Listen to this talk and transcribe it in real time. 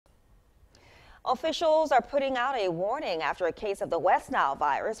Officials are putting out a warning after a case of the West Nile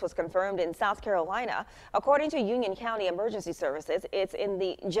virus was confirmed in South Carolina. According to Union County Emergency Services, it's in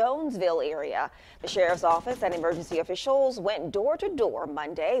the Jonesville area. The sheriff's office and emergency officials went door to door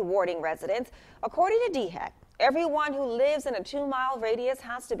Monday, warning residents. According to DHEC, everyone who lives in a 2-mile radius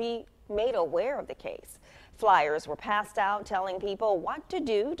has to be made aware of the case. Flyers were passed out telling people what to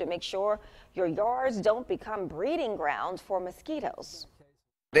do to make sure your yards don't become breeding grounds for mosquitoes.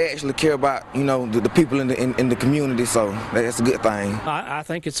 They actually care about, the people in the community, so that's a good thing. I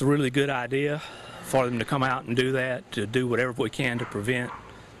think it's a really good idea for them to come out and do that, to do whatever we can to prevent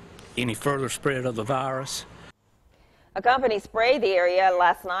any further spread of the virus. A company sprayed the area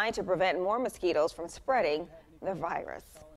last night to prevent more mosquitoes from spreading the virus.